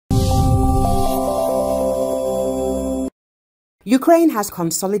Ukraine has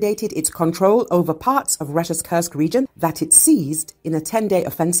consolidated its control over parts of Russia's Kursk region that it seized in a 10-day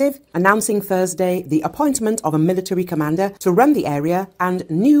offensive, announcing Thursday the appointment of a military commander to run the area and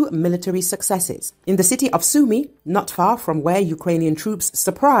new military successes. In the city of Sumy, not far from where Ukrainian troops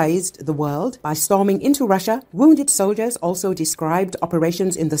surprised the world by storming into Russia, wounded soldiers also described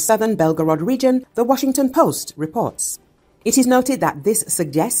operations in the southern Belgorod region, the Washington Post reports. It is noted that this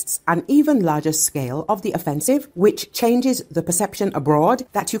suggests an even larger scale of the offensive, which changes the perception abroad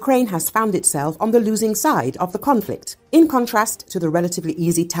that Ukraine has found itself on the losing side of the conflict. In contrast to the relatively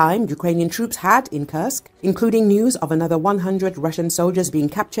easy time Ukrainian troops had in Kursk, including news of another 100 Russian soldiers being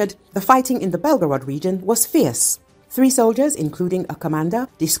captured, the fighting in the Belgorod region was fierce. 3 soldiers, including a commander,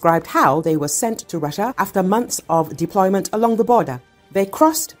 described how they were sent to Russia after months of deployment along the border. They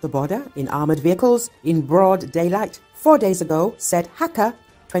crossed the border in armored vehicles in broad daylight 4 days ago, said Hacker,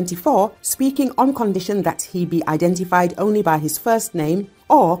 24, speaking on condition that he be identified only by his first name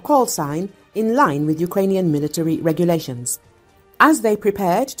or call sign in line with Ukrainian military regulations. As they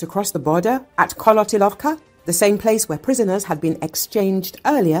prepared to cross the border at Kolotilovka, the same place where prisoners had been exchanged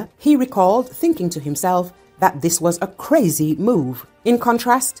earlier, he recalled thinking to himself that this was a crazy move. In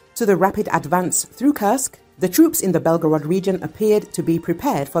contrast to the rapid advance through Kursk, the troops in the Belgorod region appeared to be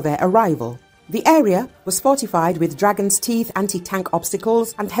prepared for their arrival. The area was fortified with dragon's teeth anti-tank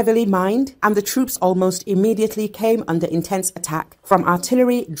obstacles and heavily mined, and the troops almost immediately came under intense attack from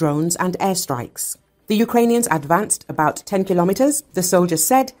artillery, drones and airstrikes. The Ukrainians advanced about 10 kilometers, the soldiers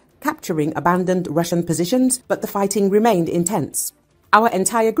said, capturing abandoned Russian positions, but the fighting remained intense. Our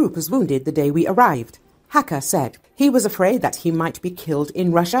entire group was wounded the day we arrived, Hacker said. He was afraid that he might be killed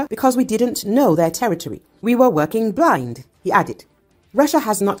in Russia because we didn't know their territory. We were working blind, he added. Russia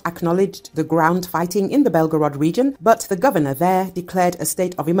has not acknowledged the ground fighting in the Belgorod region, but the governor there declared a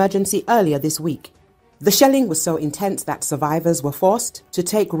state of emergency earlier this week. The shelling was so intense that survivors were forced to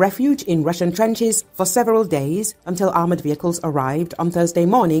take refuge in Russian trenches for several days until armored vehicles arrived on Thursday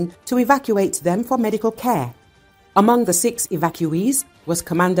morning to evacuate them for medical care. Among the 6 evacuees was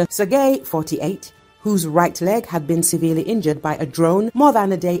Commander Sergei, 48, whose right leg had been severely injured by a drone more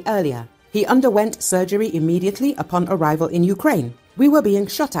than a day earlier. He underwent surgery immediately upon arrival in Ukraine. We were being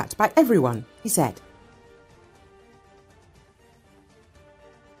shot at by everyone, he said.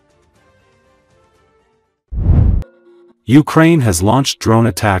 Ukraine has launched drone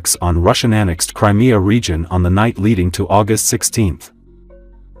attacks on Russian-annexed Crimea region on the night leading to August 16.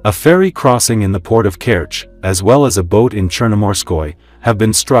 A ferry crossing in the port of Kerch, as well as a boat in Chernomorskoye, have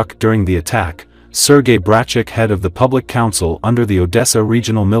been struck during the attack, Sergei Brachik, head of the Public Council under the Odessa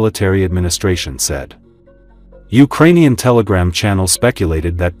Regional Military Administration, said. Ukrainian telegram channel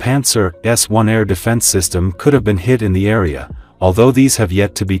speculated that Panzer S-1 air defense system could have been hit in the area, although these have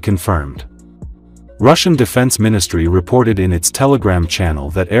yet to be confirmed. Russian Defense Ministry reported in its telegram channel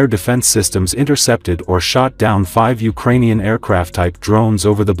that air defense systems intercepted or shot down 5 Ukrainian aircraft-type drones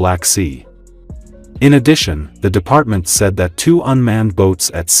over the Black Sea. In addition, the department said that 2 unmanned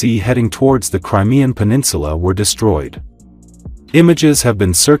boats at sea heading towards the Crimean Peninsula were destroyed. Images have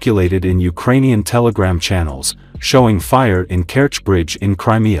been circulated in Ukrainian telegram channels, showing fire in Kerch Bridge in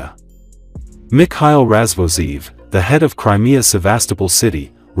Crimea. Mikhail Razvoziv, the head of Crimea's Sevastopol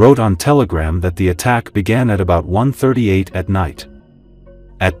city, wrote on Telegram that the attack began at about 1:38 at night.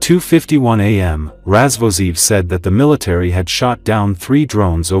 At 2:51 a.m., Razvoziv said that the military had shot down 3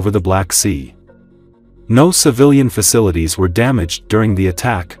 drones over the Black Sea. No civilian facilities were damaged during the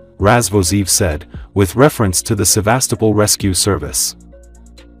attack, Razvoziv said, with reference to the Sevastopol Rescue Service.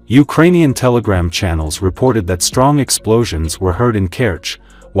 Ukrainian telegram channels reported that strong explosions were heard in Kerch,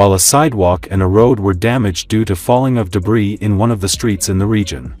 while a sidewalk and a road were damaged due to falling of debris in one of the streets in the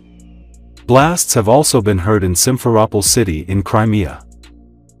region. Blasts have also been heard in Simferopol city in Crimea.